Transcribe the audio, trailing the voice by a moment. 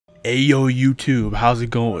Ayo YouTube, how's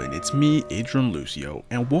it going? It's me, Adrianloosyo,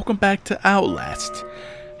 and welcome back to Outlast.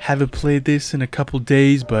 Haven't played this in a couple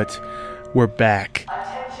days, but we're back.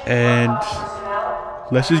 And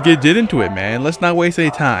let's just get into it, man. Let's not waste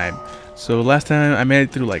any time. So last time I made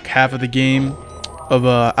it through like half of the game of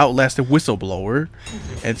Outlast Whistleblower,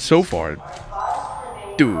 and so far,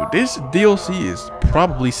 dude, this DLC is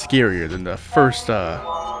probably scarier than the first, the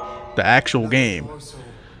actual game.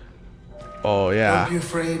 Oh yeah. Don't be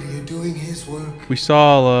afraid, you're doing his work. We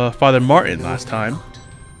saw Father Martin last time.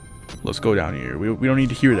 Let's go down here. We don't need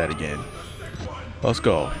to hear that again. Let's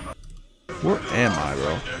go. Where am I,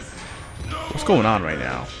 bro? What's going on right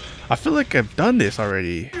now? I feel like I've done this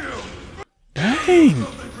already. Dang.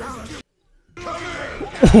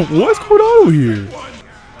 What's going on over here?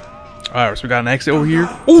 Alright, so we got an exit over here.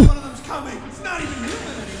 Oh!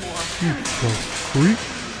 Freak?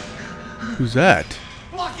 Who's that?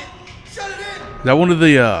 Is that one of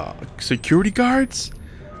the security guards?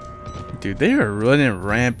 Dude, they are running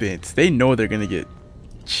rampant. They know they're gonna get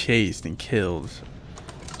chased and killed.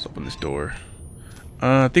 Let's open this door.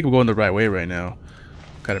 I think we're going the right way right now.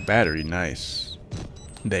 Got a battery, nice.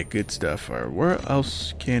 That good stuff. Alright, where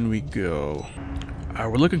else can we go?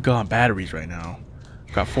 Alright, we're looking good on batteries right now.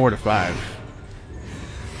 Got 4 to 5.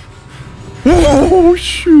 Oh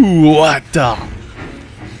shoot!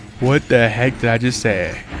 What the heck did I just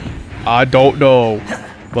say? I don't know,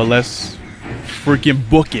 but let's freaking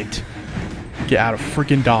book it. Get out of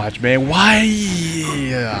freaking Dodge, man. Why?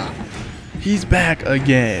 He's back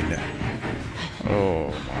again. Oh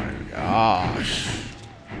my gosh.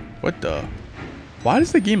 What the? Why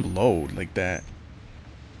does the game load like that?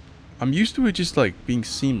 I'm used to it just like being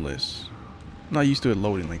seamless. I'm not used to it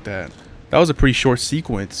loading like that. That was a pretty short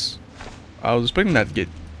sequence. I was expecting that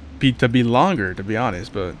to be longer, to be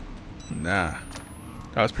honest, but nah.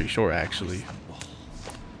 That was pretty short, actually.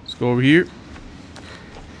 Let's go over here.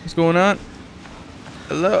 What's going on?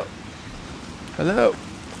 Hello? Hello?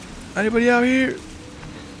 Anybody out here?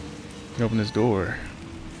 Can open this door.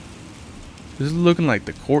 This is looking like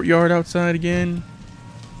the courtyard outside again.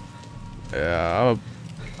 Yeah,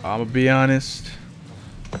 I'm gonna be honest.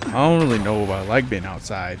 I don't really know if I like being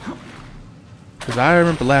outside. Because I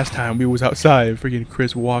remember last time we was outside and freaking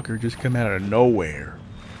Chris Walker just come out of nowhere.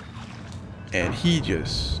 And he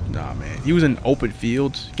just, nah man, he was in open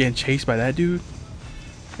fields getting chased by that dude.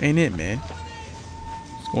 Ain't it, man?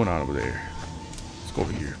 What's going on over there? Let's go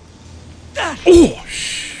over here. Oh,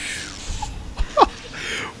 shh.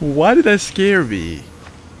 Why did that scare me?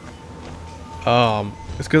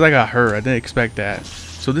 It's because I got hurt. I didn't expect that.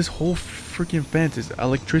 So this whole freaking fence is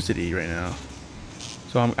electricity right now.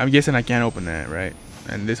 So I'm guessing I can't open that, right?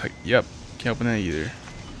 And this, yep, can't open that either.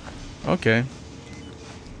 Okay.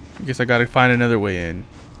 I guess I gotta find another way in.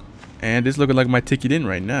 And it's looking like my ticket in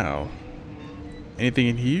right now. Anything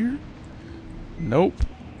in here? Nope.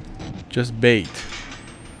 Just bait.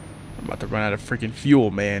 I'm about to run out of freaking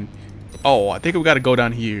fuel, man. Oh, I think we gotta go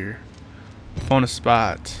down here. Found a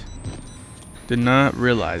spot. Did not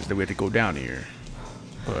realize that we had to go down here.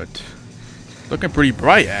 But looking pretty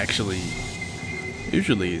bright, actually.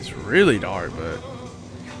 Usually it's really dark,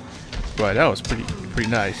 but that was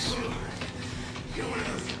pretty nice.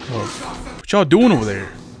 Oh. What y'all doing over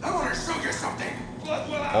there?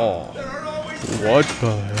 Oh. What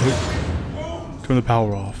the heck? Turn the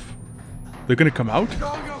power off. They're gonna come out?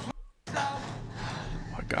 Oh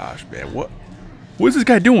my gosh, man. What is this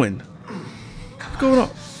guy doing? What's going on?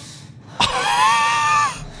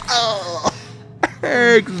 Oh,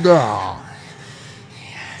 heck no.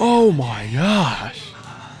 Oh my gosh.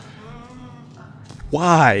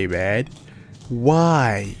 Why, man?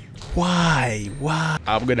 Why?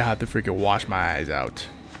 I'm gonna have to freaking wash my eyes out.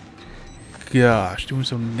 Gosh, doing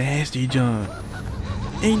some nasty junk.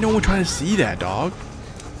 Ain't no one trying to see that, dog.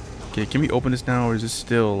 Okay, can we open this now, or is this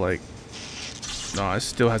still like... No, it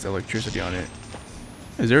still has electricity on it.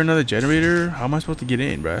 Is there another generator? How am I supposed to get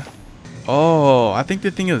in, bruh? Oh, I think the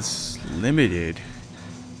thing is limited.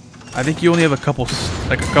 I think you only have a couple...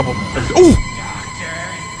 Oh!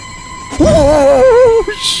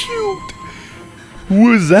 Oh, shoot!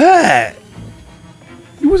 Who was that?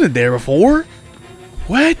 He wasn't there before.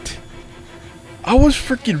 What? I was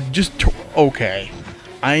freaking just... Okay.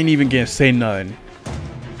 I ain't even gonna say nothing.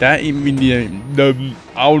 That even...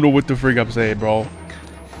 I don't know what the freak I'm saying, bro.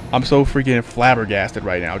 I'm so freaking flabbergasted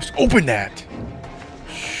right now. Just open that.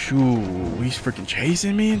 Shoot. He's freaking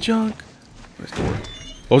chasing me and junk. Let's door.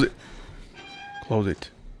 Close it. Close it.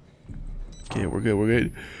 Okay, we're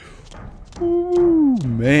good. Ooh,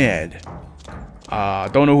 man.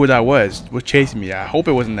 Don't know who that was chasing me. I hope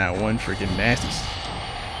it wasn't that one freaking nasty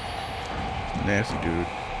dude.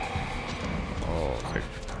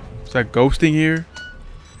 Is that ghosting here?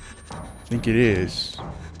 I think it is.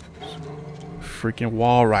 Freaking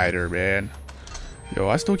wall rider, man. Yo,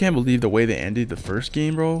 I still can't believe the way they ended the first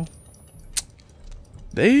game, bro.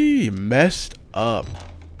 They messed up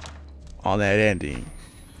on that ending.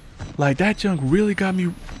 Like, that junk really got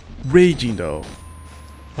me raging, though.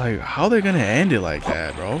 Like, how they gonna end it like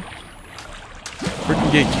that, bro?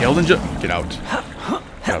 Freaking get killed and just get out.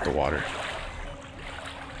 Get out the water.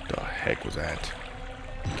 The heck was that?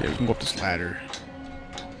 Okay, we can go up this ladder.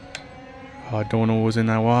 I don't know what's in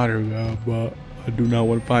that water, but I do not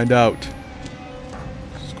want to find out.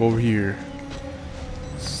 Let's go over here.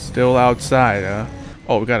 Still outside, huh?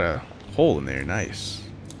 Oh, we got a hole in there. Nice.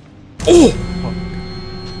 Oh!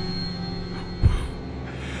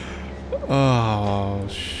 Oh,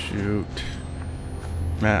 shoot.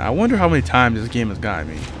 Man, I wonder how many times this game has gotten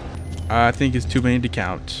me. I think it's too many to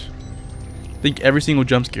count. I think every single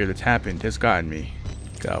jump scare that's happened has gotten me.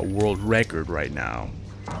 Got a world record right now.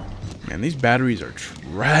 Man, these batteries are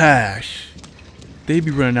trash. They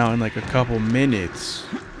be running out in like a couple minutes.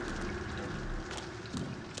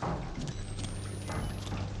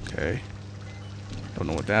 Okay. Don't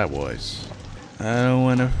know what that was. I don't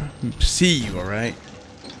want to see you, alright?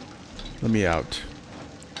 Let me out.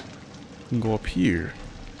 I can go up here.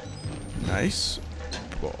 Nice.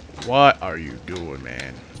 Whoa, what are you doing,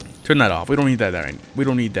 man? Turn that off. We don't need that. We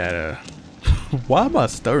don't need that. Why am I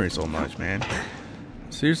stirring so much, man?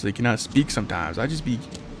 Seriously, cannot speak sometimes. I just be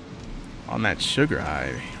on that sugar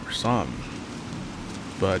high or something.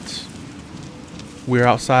 But we're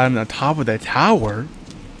outside on the top of that tower.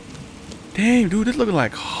 Dang, dude, this looking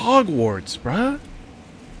like Hogwarts, bruh.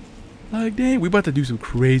 Like, dang, we about to do some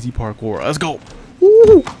crazy parkour. Let's go.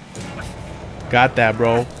 Woo! Got that,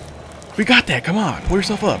 bro. We got that. Come on, pull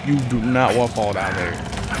yourself up. You do not want to fall down there.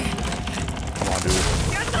 Come on, dude.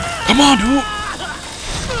 Come on, dude.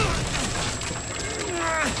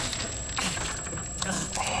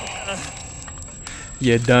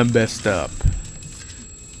 You done messed up.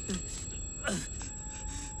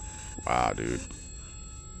 Wow, dude.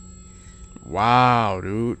 Wow,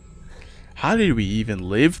 dude. How did we even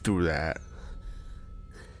live through that?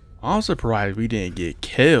 I'm surprised we didn't get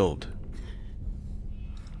killed.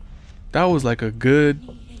 That was like a good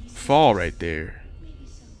fall right there.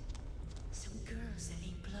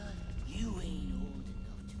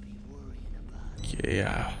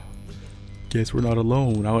 Yeah. Guess we're not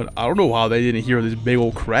alone. I don't know how they didn't hear this big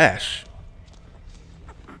old crash.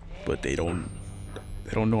 But they don't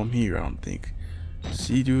know I'm here, I don't think.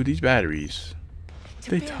 See, dude, these batteries. What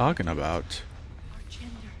they talking about?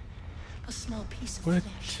 What?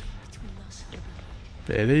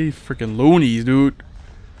 Man, they freaking loonies, dude.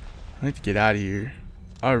 I need to get out of here.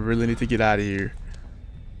 I really need to get out of here.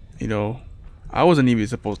 You know, I wasn't even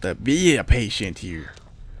supposed to be a patient here.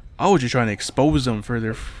 I was just trying to expose them for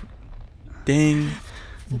their dang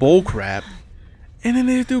bull crap. And then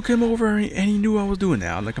this dude came over and he knew I was doing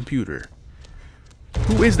that on the computer.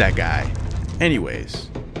 Who is that guy? Anyways.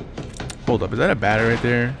 Hold up, is that a battery right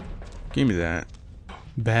there? Give me that.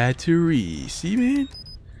 Battery. See, man?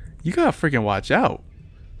 You gotta freaking watch out.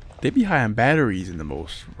 They be high on batteries in the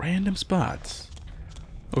most random spots.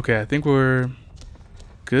 Okay, I think we're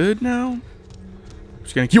good now.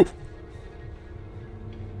 Just gonna kill.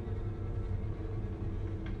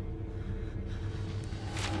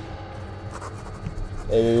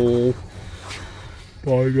 Oh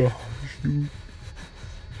my gosh, dude.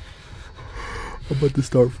 I'm about to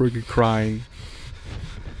start freaking crying.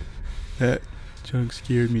 That junk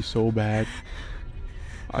scared me so bad.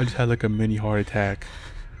 I just had like a mini heart attack.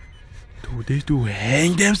 Dude, this dude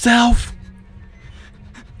hanged himself?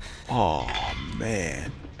 Oh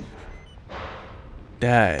man.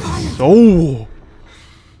 That is so.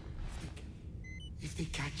 If they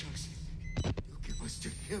catch us, they'll give us to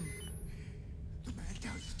him. The man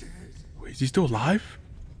downstairs. Wait, is he still alive?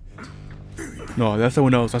 No, that's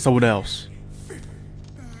someone else. That's someone else.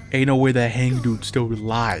 Ain't no way that hang dude's still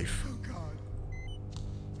alive. Oh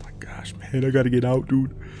my gosh, man. I gotta get out,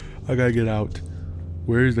 dude. I gotta get out.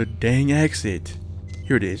 Where's the dang exit?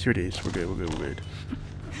 Here it is. Here it is. We're good. We're good. We're good.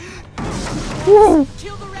 Whoa.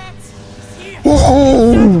 Kill the rats.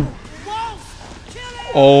 Whoa.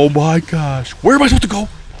 Oh my gosh. Where am I supposed to go?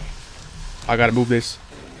 I gotta move this.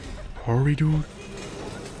 Hurry, dude.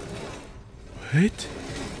 What?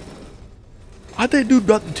 I didn't do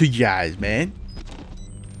nothing to you guys, man.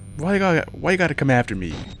 Why you gotta come after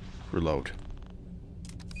me? Reload.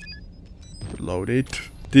 Reload it.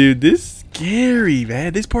 Dude, this is scary,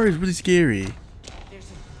 man. This part is really scary.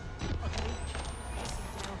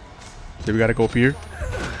 Then we gotta go up here.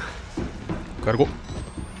 Gotta go.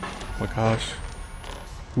 Oh my gosh.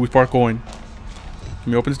 Who's park going?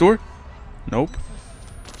 Can we open this door? Nope.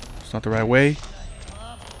 It's not the right way.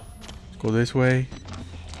 Let's go this way.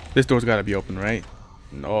 This door's gotta be open, right?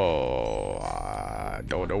 No. I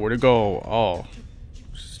don't know where to go. Oh.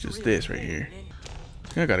 It's just this right here. I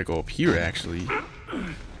think I gotta go up here, actually.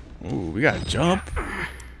 Ooh, we gotta jump.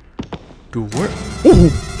 Dude, where? Ooh!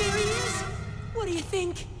 There he is! What do you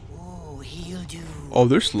think? Oh, he'll do. Oh,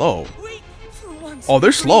 they're slow. Wait for once. Oh,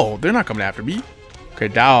 they're slow. They're not coming after me. Okay,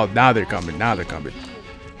 now they're coming. Now they're coming.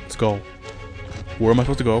 Let's go. Where am I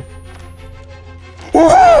supposed to go?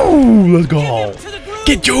 Whoa! Let's go.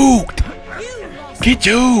 Get juked! Get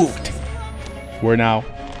juked! Where now?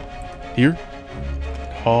 Here?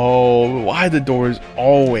 Oh, why the doors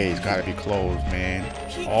always gotta be closed, man?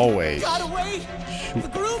 Always. Got away. Shoot. The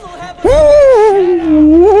groom will have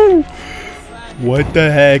Woo! What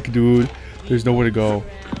the heck, dude? There's nowhere to go.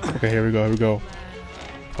 Okay, here we go. Here we go.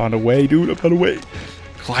 Found a way, dude. I found a way.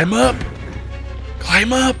 Climb up.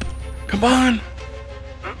 Climb up. Come on.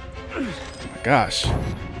 Oh my gosh.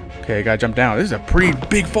 Okay, I gotta jump down. This is a pretty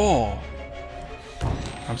big fall.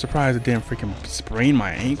 I'm surprised it didn't freaking sprain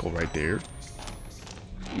my ankle right there.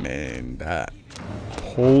 Man, that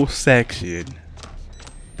whole section.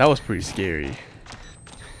 That was pretty scary.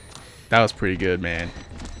 That was pretty good, man.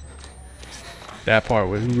 That part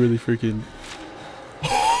was really freaking...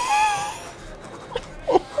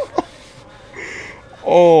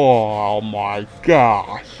 Oh my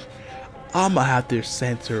gosh. I'ma have to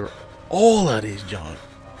censor all of this junk.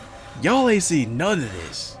 Y'all ain't see none of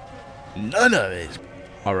this. None of it.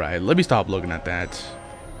 Alright, let me stop looking at that.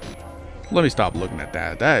 Let me stop looking at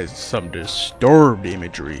that. That is some disturbed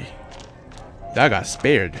imagery. I got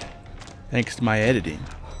spared. Thanks to my editing.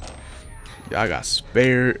 I got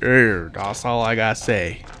spared. That's all I gotta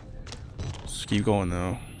say. Just keep going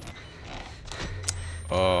though.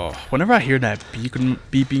 Whenever I hear that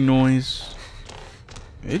beeping noise,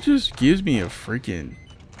 it just gives me a freaking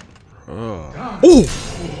oh!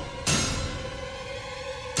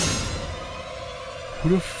 Who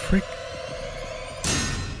the frick?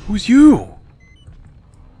 Who's you?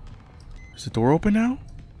 Is the door open now?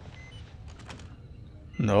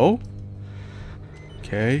 No?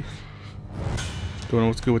 Okay. Don't know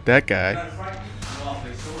what's good with that guy.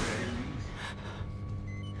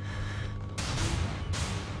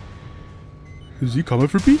 Is he coming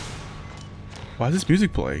for me? Why is this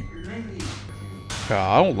music playing?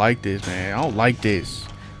 I don't like this, man. I don't like this.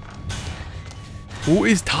 Who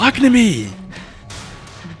is talking to me?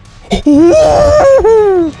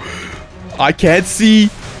 I can't see.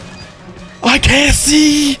 I can't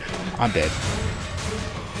see. I'm dead.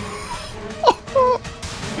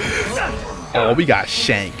 Oh, we got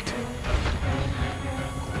shanked.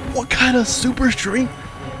 What kind of super strength?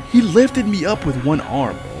 He lifted me up with one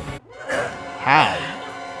arm. How?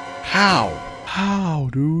 How? How,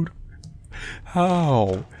 dude?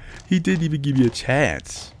 How? He didn't even give me a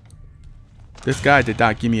chance. This guy did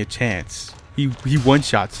not give me a chance. He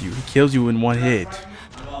one-shots you. He kills you in one hit.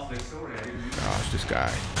 Gosh, this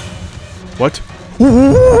guy. What?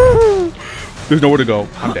 There's nowhere to go.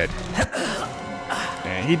 I'm dead.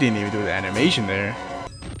 Man, he didn't even do the animation there.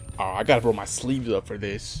 Oh, I gotta roll my sleeves up for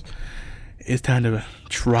this. It's time to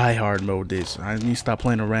try hard mode this. I need to stop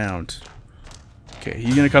playing around. Okay,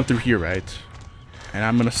 he's gonna come through here, right? And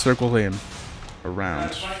I'm gonna circle him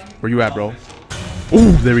around. Where you at, bro?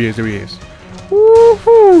 Ooh, there he is. There he is.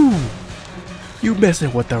 Woohoo! You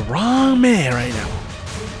messing with the wrong man right now.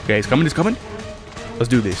 Okay, he's coming. He's coming. Let's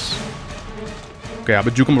do this. Okay, I'm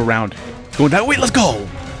gonna juke him around. He's going that way. Let's go.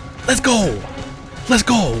 Let's go. Let's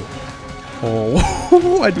go.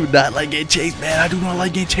 Oh, I do not like getting chased, man. I do not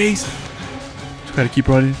like getting chased. Just gotta keep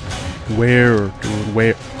running. Where, dude?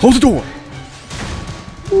 Where? Close the door.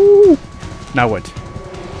 Ooh. Now what?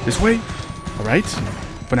 This way? Alright.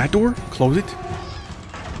 Open that door. Close it.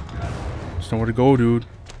 There's nowhere to go, dude.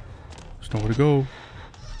 There's nowhere to go.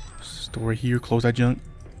 There's a door right here. Close that junk.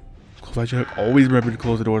 Close that junk. Always remember to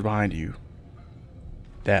close the doors behind you.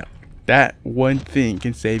 That one thing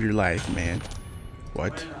can save your life, man.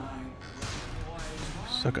 What?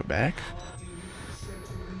 Suck it back.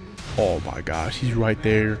 Oh my gosh, he's right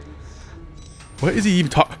there. What is he even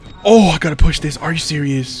talking? Oh, I gotta push this. Are you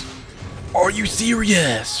serious? Are you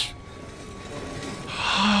serious?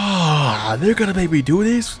 Ah, they're gonna make me do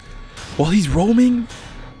this while he's roaming?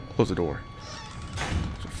 Close the door.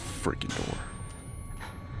 Close the freaking door.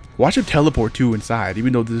 Watch him teleport too inside,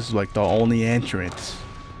 even though this is like the only entrance.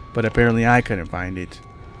 But apparently I couldn't find it.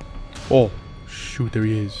 Oh, shoot, there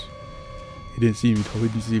he is. He didn't see me, though. He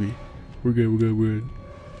didn't see me. We're good, we're good, we're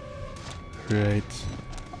good. Right.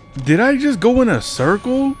 Did I just go in a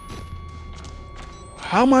circle?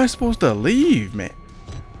 How am I supposed to leave, man?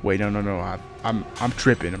 Wait, no. I'm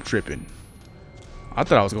tripping. I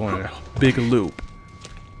thought I was going in a big loop.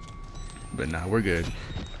 But nah, we're good.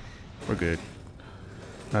 We're good.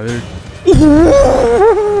 Now there's...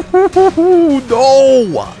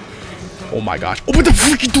 No! Oh my gosh. Open the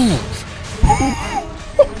freaking door!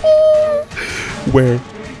 Where?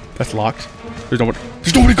 That's locked. There's nowhere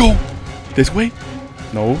to go! This way?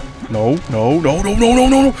 No.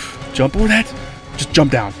 Jump over that. Just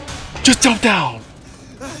jump down. Just jump down!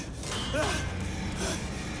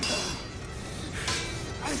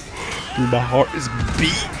 Dude, my heart is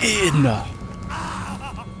beating.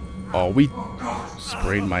 Oh, we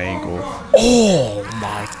sprained my ankle. Oh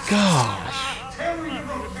my gosh.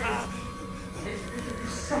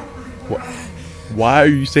 What? Why are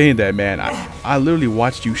you saying that, man? I literally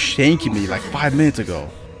watched you shanking me like 5 minutes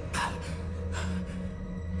ago.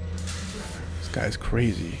 This guy's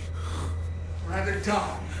crazy. Rather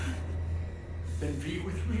die than be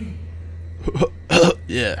with me.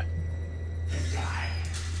 Yeah.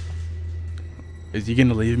 Is he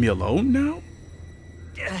gonna leave me alone now?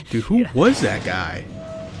 Dude, who was that guy?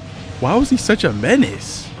 Why was he such a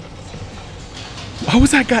menace? Why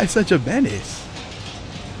was that guy such a menace?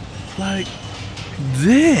 Like,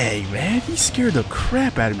 dang, man, he scared the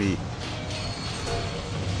crap out of me.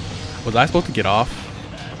 Was I supposed to get off?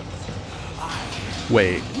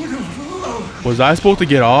 Wait. Was I supposed to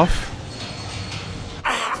get off?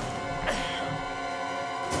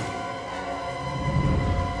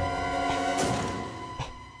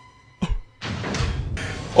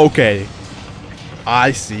 Okay,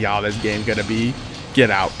 I see how this game's gonna be. Get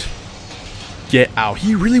out. Get out.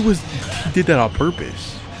 He really was, he did that on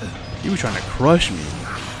purpose. He was trying to crush me.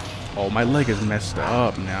 Oh, my leg is messed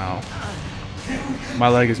up now. My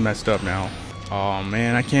leg is messed up now. Oh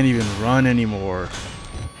man, I can't even run anymore.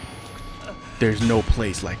 There's no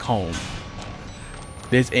place like home.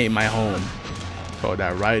 This ain't my home. Throw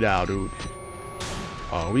that right out, dude.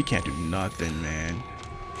 Oh, we can't do nothing, man.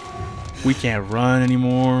 We can't run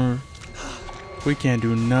anymore. We can't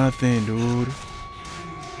do nothing, dude.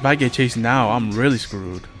 If I get chased now, I'm really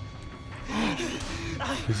screwed.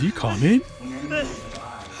 Is he coming?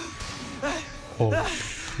 Oh,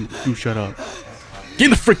 shoot. Dude, shut up. Get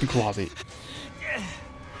in the freaking closet.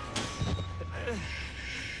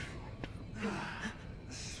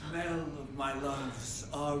 The smell of my love's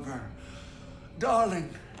arbor.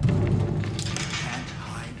 Darling. Can't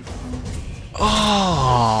hide from me.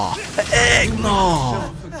 Oh, heck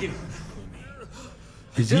no. Forgive me.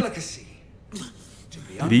 Is he? Delicacy. To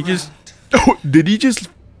be Did he just? unwrapped Did he just?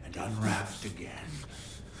 and unwrapped again.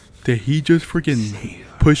 Did he just freaking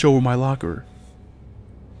push over my locker?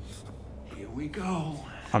 Here we go.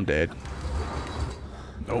 I'm dead.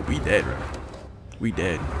 Oh, we dead, right? We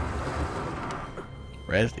dead.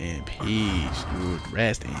 Rest in peace, dude.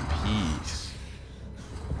 Rest in peace.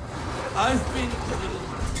 I've been.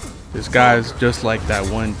 This guy's just like that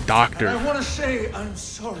one doctor. I want to say I'm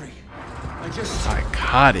sorry. I just.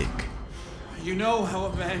 Psychotic. You know how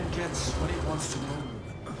a man gets when he wants to move.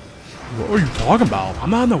 What are you talking about? I'm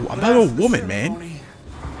not a woman, man.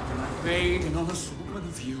 I made an honest woman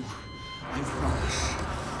of you. I promise.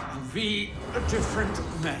 I'll be a different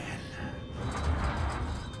man.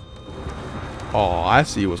 Oh, I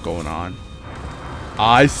see what's going on.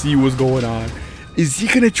 I see what's going on. Is he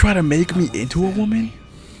gonna try to make me into a woman?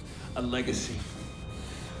 A legacy.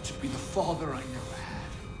 To be the father I never had.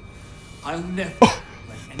 I'll never. Oh,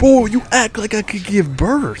 bro, you act like I could give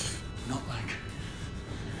birth. Not like.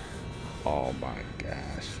 Oh my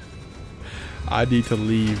gosh. I need to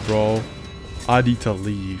leave, bro. I need to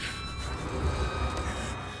leave.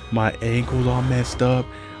 My ankle's all messed up.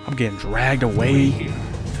 I'm getting dragged away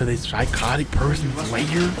to this psychotic person's lair.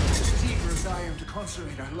 This deeper desire to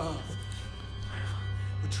consummate our love.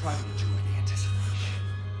 We try to enjoy the anticipation.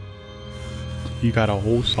 You got a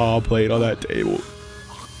whole saw blade on that table.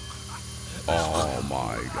 Oh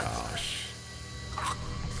my gosh.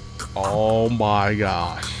 Oh my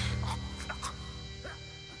gosh.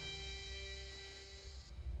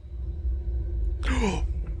 Oh,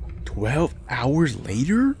 12 hours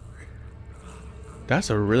later? That's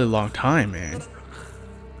a really long time, man.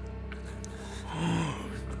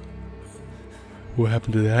 What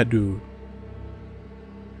happened to that dude?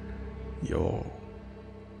 Yo.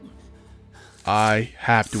 I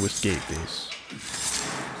have to escape this.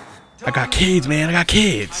 I got kids, man. I got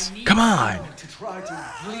kids. Come on. To try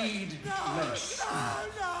to bleed less.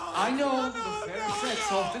 I know the fair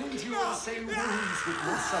sex often endure the same wounds with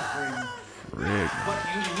more suffering. Frick. But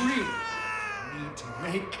you really need to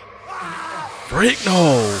make an effort. Frick,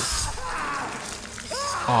 no.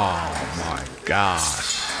 Oh my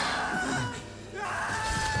gosh.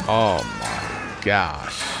 Oh my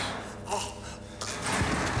gosh.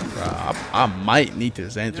 I might need to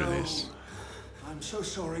censor this. I'm so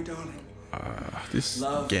sorry, darling. This is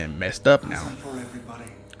getting messed up now. For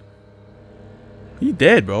everybody. He's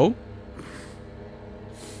dead, bro.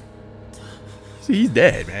 See, he's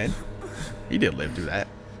dead, man. He didn't live through that.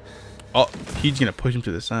 Oh, he's gonna push him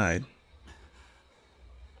to the side.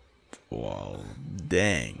 Whoa,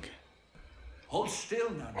 dang. Hold still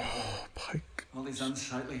now. Oh, Pike. All these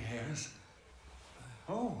unsightly hairs.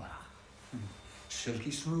 Oh,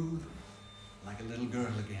 silky smooth, like a little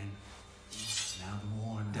girl again. Now the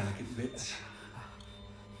more delicate bits.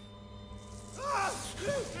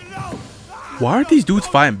 Why aren't these dudes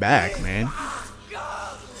fighting back, man?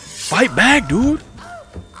 Fight back, dude.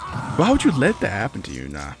 Why would you let that happen to you?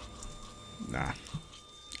 Nah. Nah.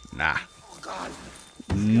 Nah.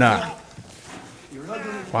 Nah.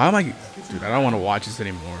 Why am I... Dude, I don't want to watch this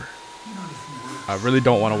anymore. I really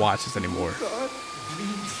don't want to watch this anymore.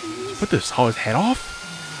 What, the saw his head off?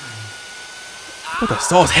 What, the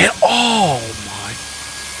saw his head? Oh my.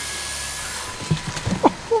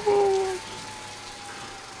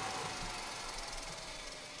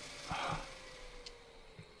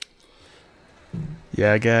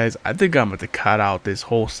 Yeah, guys, I think I'm going to cut out this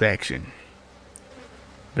whole section.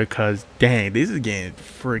 Because, dang, this is getting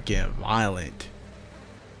freaking violent.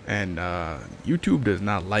 And YouTube does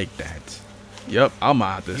not like that. Yep, I'm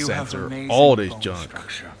gonna have to censor all this junk.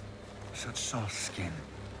 Structure. Such soft skin.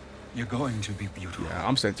 You're going to be beautiful. Yeah,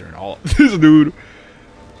 I'm censoring all this, dude.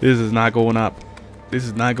 This is not going up. This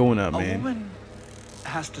is not going up, man. A woman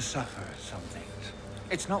has to suffer some things.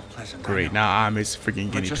 It's not pleasant. Great, now I'm his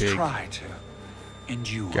freaking guinea just pig. try to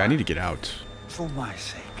endure. Yeah, I need to get out. For my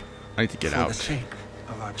sake. I need to get out. For the sake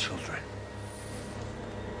of our children.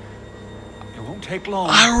 It won't take long.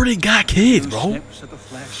 I already got kids, bro. Snips of the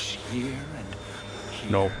flesh here and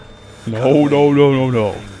here. No. No, no, no, no,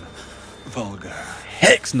 no. Vulgar.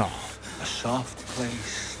 Heck no. A soft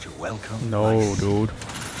place to welcome. No, dude.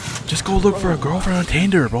 Just go look for a girlfriend on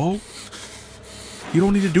Tinder, bro. You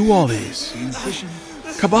don't need to do all this.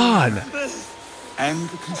 Come on.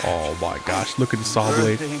 Oh my gosh, look at the saw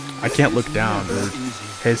blade. I can't look down, dude.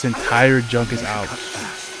 His entire junk is out.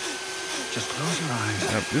 Just close your eyes.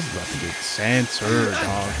 Yep, this is about to get censored,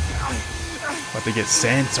 dog. About to get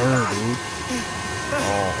censored, dude.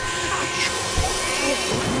 Oh.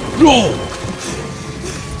 No!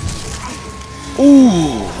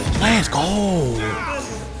 Ooh, let's go.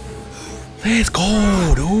 Let's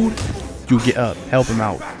go, dude. You get up. Help him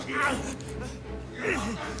out.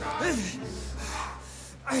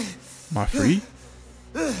 Am I free?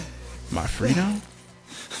 Am I free now?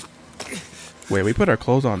 Wait, we put our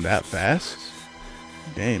clothes on that fast?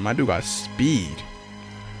 Dang, my dude got speed.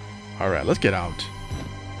 Alright, let's get out.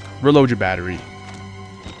 Reload your battery.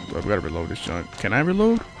 We gotta reload this junk. Can I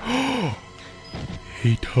reload?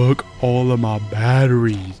 He took all of my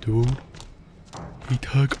batteries, dude. He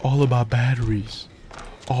took all of my batteries.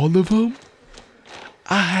 All of them?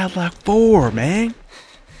 I had like 4, man.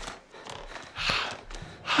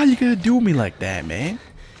 How you gonna do me like that, man?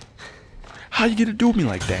 How you gonna do me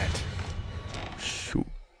like that? Shoot.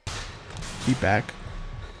 He back.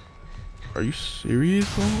 Are you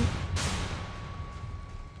serious, bro?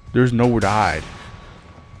 There's nowhere to hide.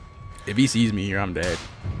 If he sees me here, I'm dead.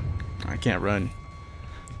 I can't run.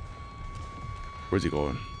 Where's he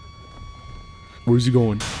going? Where's he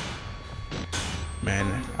going?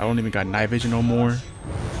 Man, I don't even got night vision no more.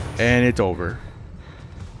 And it's over.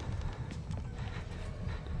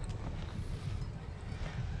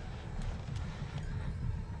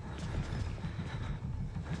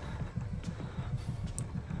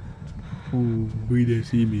 Ooh, he didn't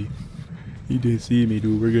see me. He didn't see me,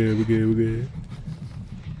 dude. We're good, we're good, we're good.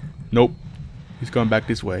 Nope. He's coming back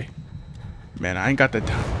this way. Man, I ain't got the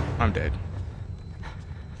time. I'm dead.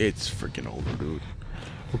 It's freaking over, dude.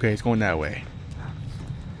 Okay, it's going that way.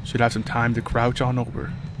 Should have some time to crouch on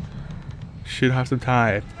over. Should have some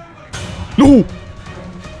time. No!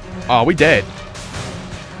 Oh, we dead.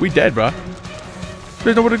 We dead, bruh.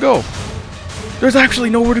 There's nowhere to go. There's actually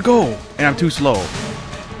nowhere to go. And I'm too slow.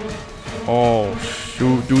 Oh,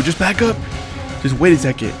 shoot, dude. Just back up. Just wait a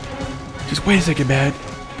second. Just wait a second, man.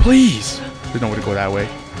 Please. There's nowhere to go that way.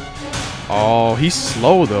 Oh, he's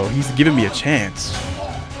slow, though. He's giving me a chance.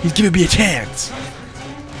 He's giving me a chance.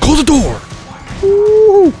 Close the door.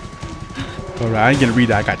 Woo. Alright, I ain't gonna read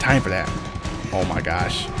that. I got time for that. Oh my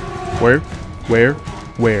gosh. Where?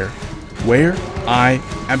 I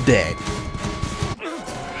am dead.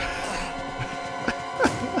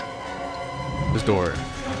 This door.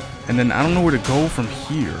 And then I don't know where to go from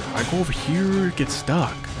here. I go over here, get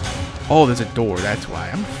stuck. Oh, there's a door. That's why.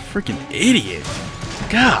 I'm a freaking idiot.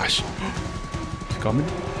 Gosh. He's coming.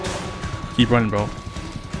 Keep running, bro.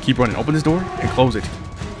 Keep running. Open this door and close it.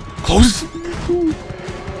 Close.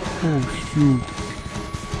 Oh, shoot.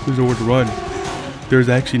 There's nowhere to run. There's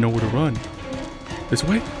actually nowhere to run. This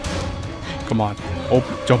way? Come on.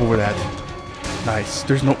 Oh, jump over that. Nice.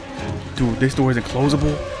 There's no... Dude, this door isn't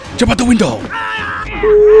closable. Jump out the window.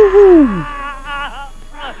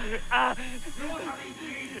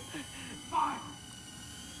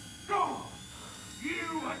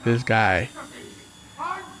 This guy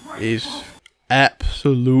is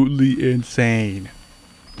absolutely insane.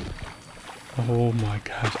 Oh my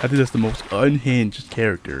gosh. I think that's the most unhinged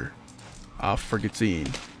character I've freaking seen.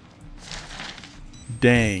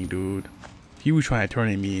 Dang, dude. He was trying to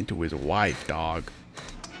turn me into his wife, dog.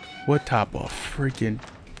 What type of freaking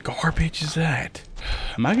garbage is that?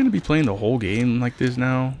 Am I going to be playing the whole game like this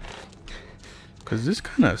now? Because this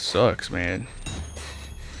kind of sucks, man.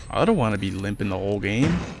 I don't want to be limping the whole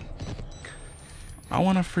game. I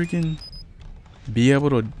want to freaking be able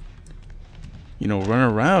to, you know,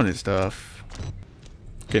 run around and stuff.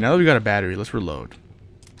 Okay, now that we got a battery, let's reload.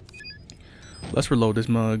 Let's reload this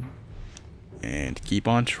mug. And keep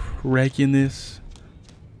on trekking this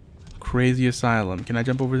crazy asylum. Can I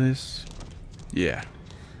jump over this? Yeah.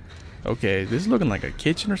 Okay, this is looking like a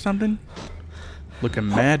kitchen or something. Looking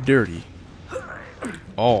mad dirty.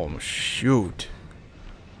 Oh, shoot.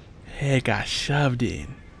 Head got shoved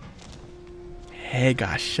in. Head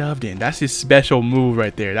got shoved in. That's his special move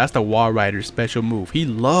right there. That's the Wall Rider's special move. He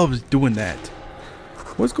loves doing that.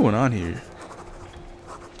 What's going on here?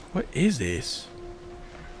 What is this?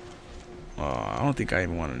 I don't think I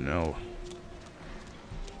even want to know.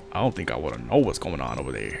 I don't think I want to know what's going on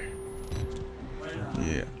over there.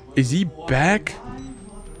 Yeah. Is he back?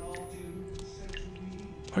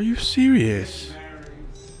 Are you serious?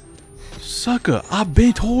 Sucker, I've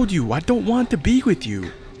been told you I don't want to be with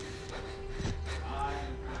you.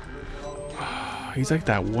 He's like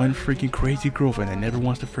that one freaking crazy girlfriend that never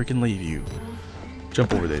wants to freaking leave you.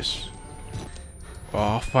 Jump over this.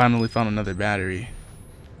 Oh, I finally found another battery.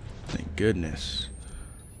 Thank goodness.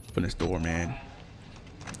 Open this door, man.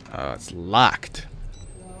 It's locked.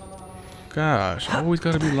 Gosh, I always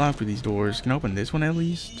gotta be locked with these doors. Can I open this one at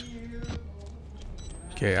least?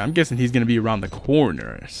 Okay, I'm guessing he's gonna be around the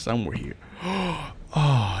corner somewhere here.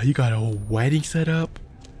 Oh, you got a whole wedding set up?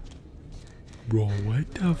 Bro,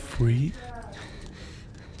 what the freak?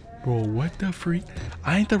 Bro, what the freak?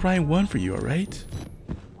 I ain't the right one for you, alright?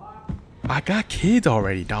 I got kids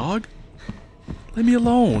already, dog. Leave me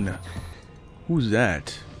alone. Who's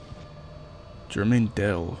that? German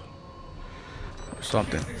Dell. Or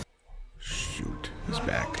something. Shoot. He's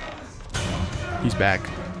back. He's back.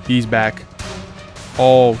 He's back.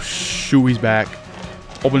 Oh, shoot. He's back.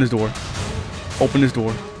 Open this door. Open this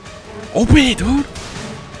door. Open it, dude.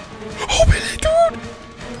 Open it, dude.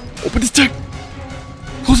 Open this thing.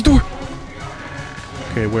 Close the door.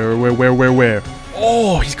 Okay, where?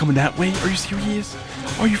 Oh, he's coming that way. Are you serious?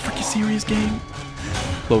 Are you freaking serious, game?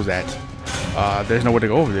 Close that. There's nowhere to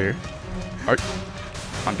go over there.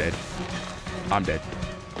 I'm dead. I'm dead.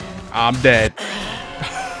 I'm dead.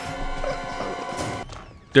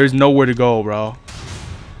 There's nowhere to go, bro.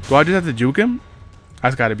 Do I just have to juke him?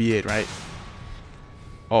 That's gotta be it, right?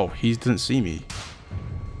 Oh, he doesn't see me.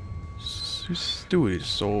 This dude is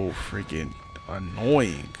so freaking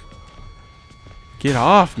annoying. Get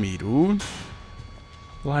off me, dude.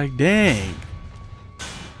 Like, dang.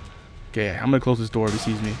 Okay, I'm gonna close this door if he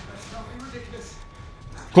sees me.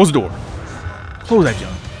 Close the door. Close that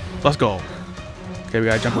jump. Let's go. Okay, we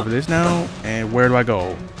gotta jump over this now. And where do I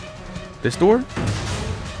go? This door?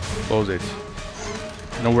 Close it.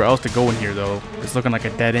 Nowhere else to go in here, though. It's looking like a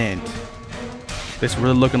dead end. It's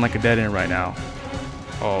really looking like a dead end right now.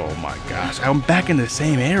 Oh my gosh. I'm back in the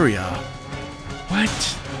same area.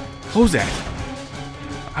 What? Close that.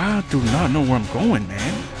 I do not know where I'm going,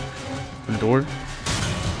 man. Open the door.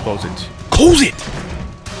 Close it. Close it!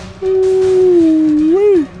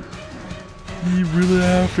 Ooh, he really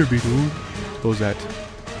after me, dude. Close that.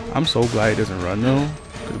 I'm so glad he doesn't run, though.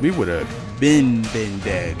 Because we would have been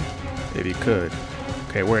dead if he could.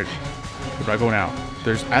 Okay, where do I go now?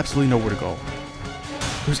 There's absolutely nowhere to go.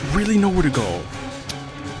 There's really nowhere to go.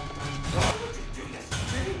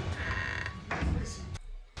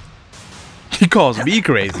 He calls me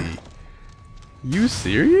crazy. You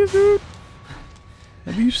serious, dude?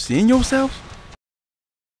 Have you seen yourself?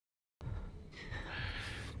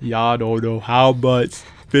 Y'all don't know how much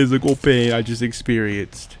physical pain I just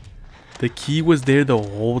experienced. The key was there the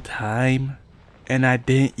whole time.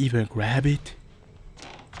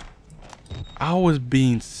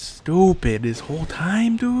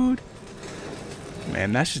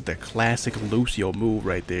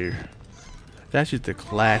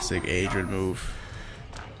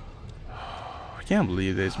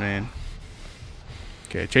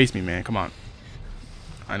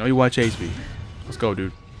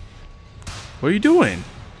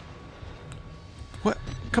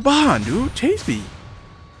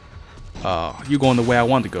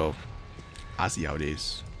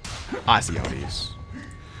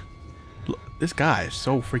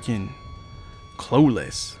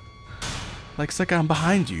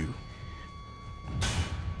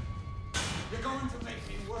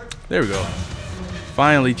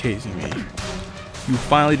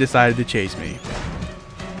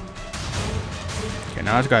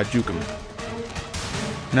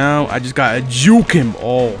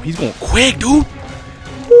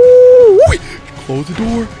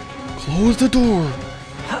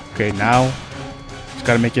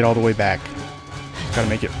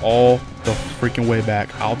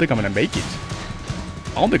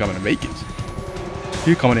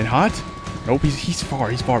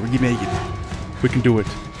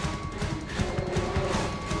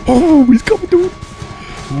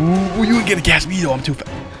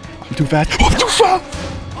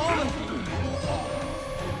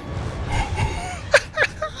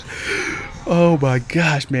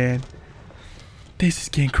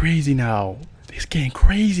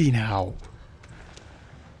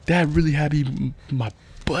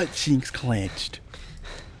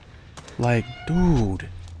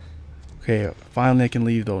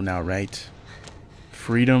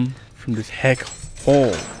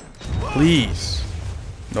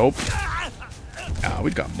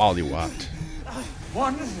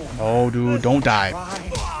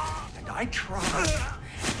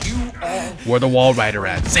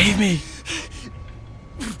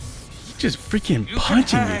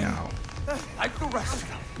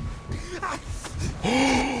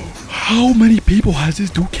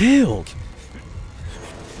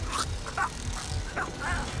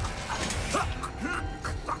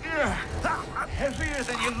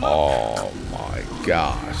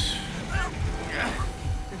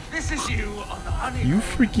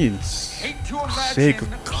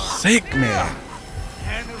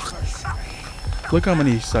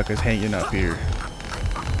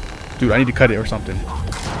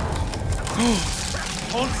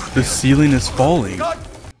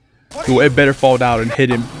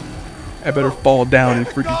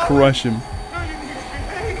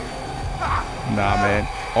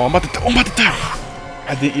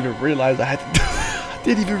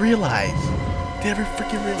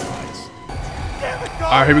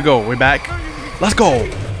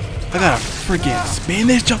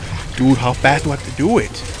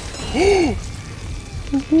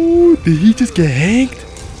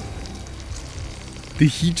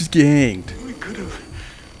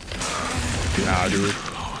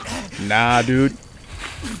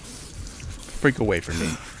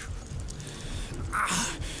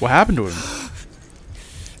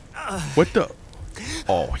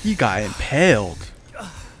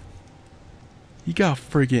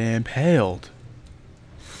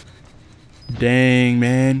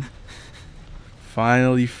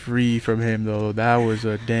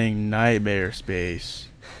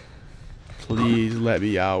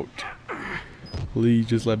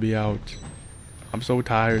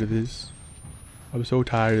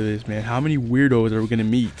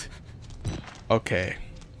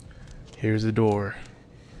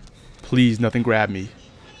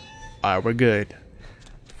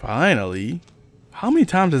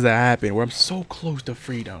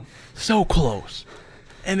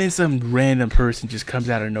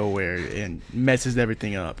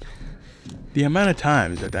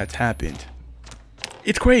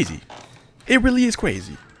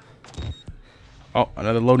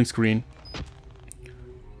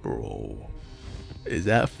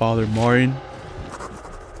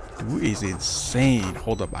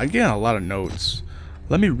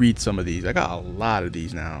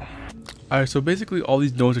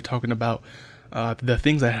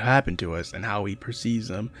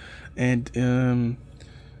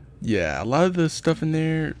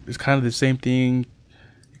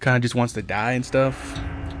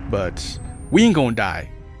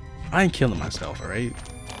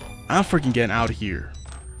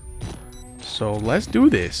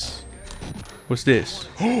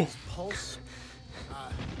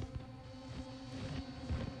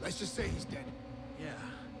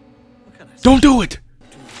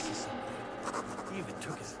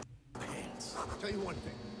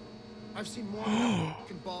 I've seen more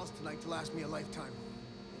fucking balls tonight to last me a lifetime.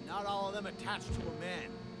 And not all of them attached to a man.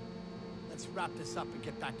 Let's wrap this up and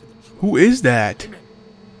get back to the truth. Who is that?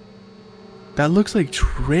 That looks like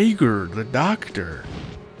Traeger, the doctor.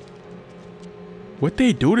 What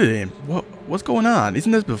they do to him? What's going on?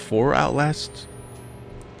 Isn't this before Outlast?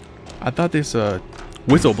 I thought this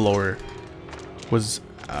whistleblower was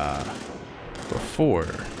before.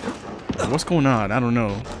 What's going on? I don't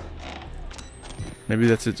know. Maybe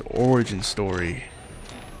that's its origin story.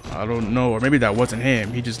 I don't know. Or maybe that wasn't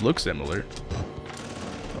him. He just looks similar.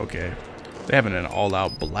 Okay. They're having an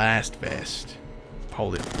all-out blast fest.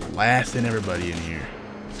 Probably blasting everybody in here.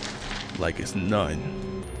 Like it's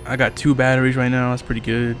none. I got 2 batteries right now. That's pretty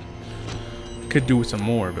good. Could do with some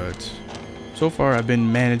more, but so far I've been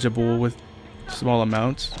manageable with small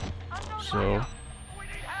amounts. So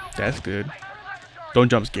that's good. Don't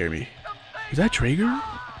jump scare me. Is that Traeger?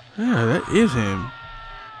 Yeah, that is him.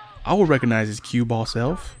 I will recognize his cue ball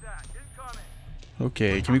self.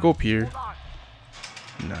 Okay, can we go up here?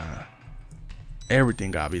 Nah.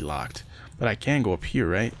 Everything gotta be locked. But I can go up here,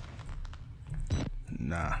 right?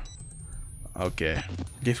 Nah. Okay.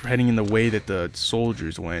 Guess we're heading in the way that the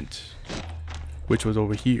soldiers went. Which was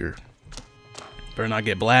over here. Better not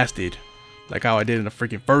get blasted. Like how I did in the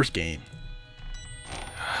freaking first game.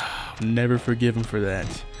 Never forgive him for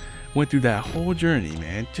that. Went through that whole journey,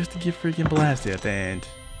 man. Just to get freaking blasted at the end.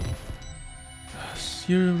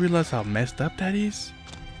 You realize how messed up that is?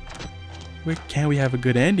 Why can't we have a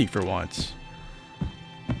good ending for once?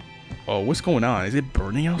 Oh, what's going on? Is it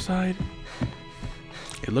burning outside?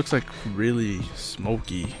 It looks like really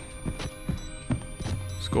smoky.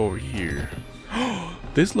 Let's go over here.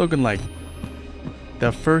 This looking like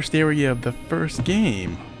the first area of the first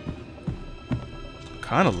game.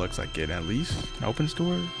 Kind of looks like it, at least. Can I open this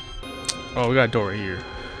door? Oh, we got a door right here.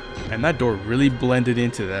 And that door really blended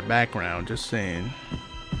into that background, just saying.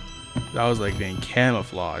 That was like being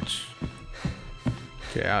camouflage.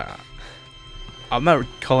 Okay, I'm not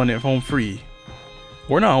calling it home free.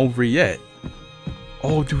 We're not home free yet.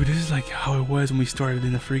 Oh, dude, this is like how it was when we started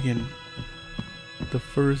in the freaking the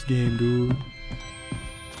first game, dude.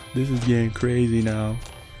 This is getting crazy now.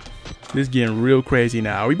 This is getting real crazy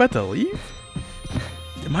now. Are we about to leave?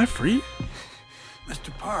 Am I free?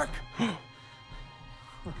 Mr. Park. Is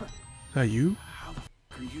that you? How the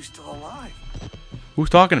f are you still alive? Who's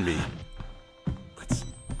talking to me? Let's Is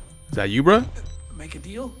that you, bruh? make a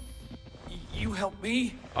deal. You help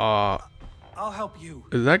me. I'll help you.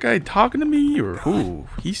 Is that guy talking to me or who?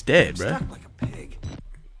 He's dead, bruh. Stuck like a pig.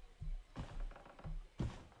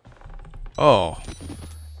 Oh,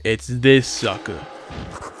 it's this sucker.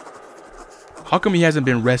 How come he hasn't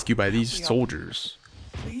been rescued by these soldiers?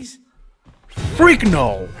 Please. Freak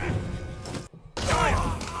no!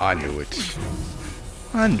 I knew it.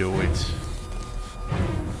 I knew it.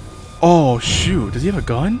 Oh shoot! Does he have a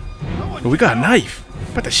gun? No, we got a knife.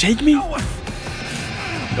 About to shake me?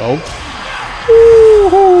 No.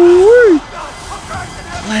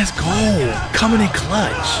 Let's go! Coming in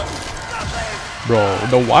clutch. Bro,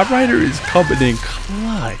 the White Rider is coming in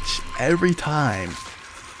clutch every time.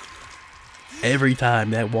 Every time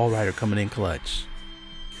that Wall Rider coming in clutch.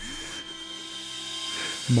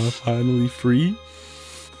 Am I finally free?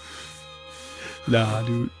 Nah,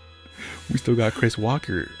 dude. We still got Chris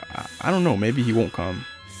Walker. I don't know. Maybe he won't come.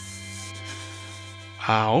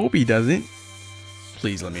 I hope he doesn't.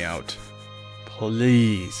 Please let me out.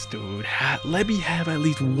 Please, dude. Let me have at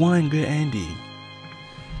least one good ending.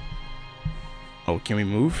 Oh, can we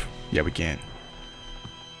move? Yeah, we can.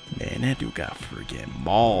 Man, that dude got freaking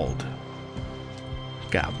mauled.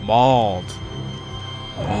 Got mauled.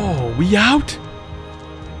 Oh, we out?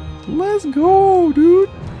 Let's go, dude.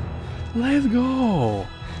 Let's go.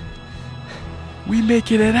 We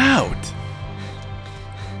making it out.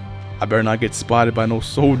 I better not get spotted by no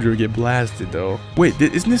soldier or get blasted, though. Wait,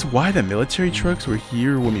 isn't this why the military trucks were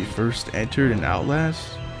here when we first entered in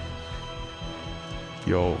Outlast?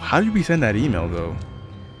 Yo, how did we send that email, though?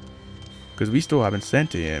 Because we still haven't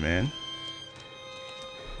sent it yet, man.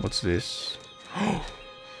 What's this?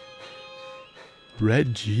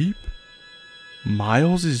 Red Jeep?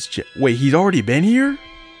 Miles is... Wait, he's already been here?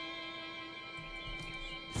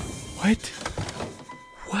 What?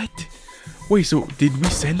 What? Wait, so did we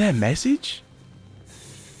send that message?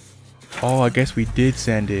 Oh, I guess we did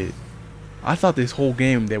send it. I thought this whole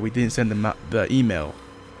game that we didn't send the email.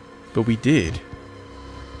 But we did.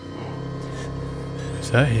 Is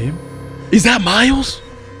that him? Is that Miles?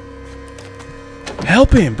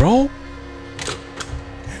 Help him, bro.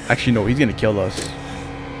 Actually, no, he's gonna kill us.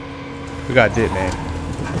 We got dip,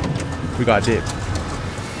 man. We got dip.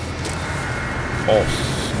 Oh,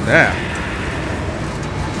 Yeah.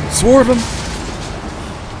 Swerve him.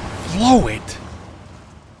 Blow it.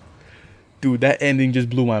 Dude, that ending just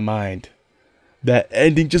blew my mind. That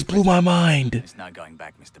ending just blew my mind. There's no going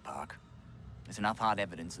back, Mr. Park. There's enough hard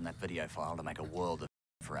evidence in that video file to make a world of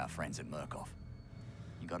for our friends at Murkoff.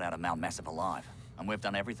 You got out of Mount Massive alive, and we've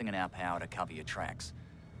done everything in our power to cover your tracks.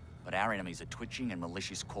 But our enemies are twitching and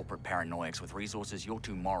malicious corporate paranoics with resources you're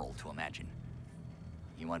too moral to imagine.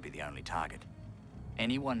 You won't be the only target.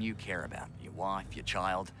 Anyone you care about, your wife, your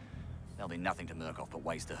child, there'll be nothing to Murkoff but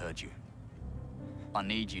ways to hurt you. I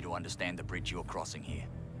need you to understand the bridge you're crossing here.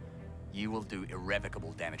 You will do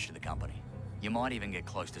irrevocable damage to the company. You might even get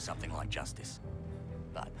close to something like justice.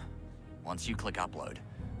 But once you click upload,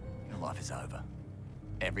 your life is over.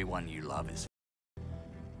 Everyone you love is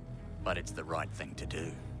but it's the right thing to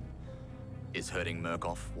do. Is hurting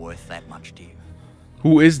Murkoff worth that much to you?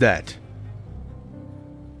 Who is that?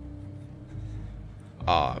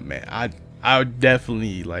 Oh man, I would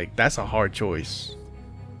definitely, like, that's a hard choice.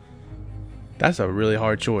 That's a really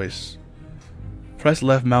hard choice. Press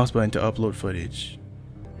left mouse button to upload footage.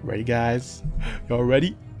 Ready, guys? Y'all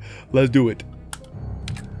ready? Let's do it.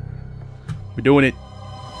 We're doing it.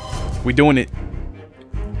 We're doing it.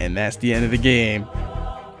 And that's the end of the game.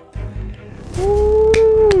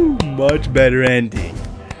 Woo! Much better ending.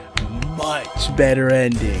 Much better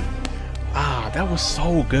ending. Ah, that was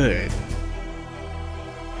so good.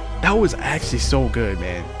 That was actually so good,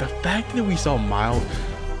 man. The fact that we saw Miles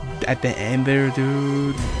at the end there,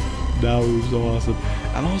 dude, that was awesome.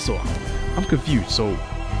 And also, I'm confused. So,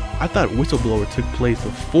 I thought Whistleblower took place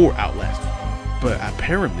before Outlast, but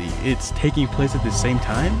apparently it's taking place at the same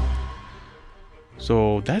time.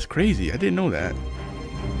 So that's crazy. I didn't know that.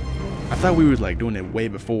 I thought we were like doing it way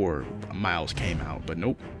before Miles came out, but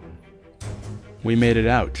nope. We made it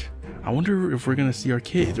out. I wonder if we're gonna see our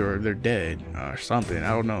kids or they're dead or something. I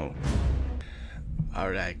don't know.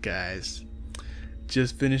 Alright, guys.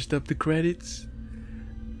 Just finished up the credits.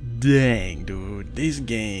 Dang, dude. This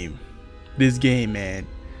game, man,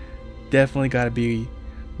 definitely gotta be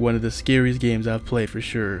one of the scariest games I've played for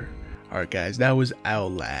sure. Alright, guys, that was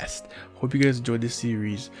Outlast. Hope you guys enjoyed this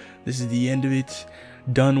series. This is the end of it.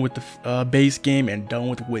 Done with the base game and done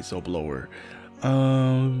with Whistleblower.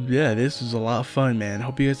 Yeah, this was a lot of fun, man.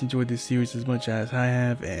 Hope you guys enjoyed this series as much as I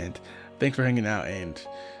have, and thanks for hanging out and,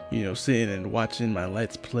 you know, sitting and watching my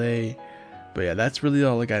Let's Play. But yeah, that's really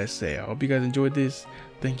all I gotta say. I hope you guys enjoyed this.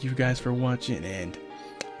 Thank you guys for watching, and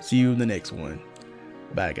see you in the next one.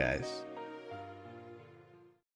 Bye, guys.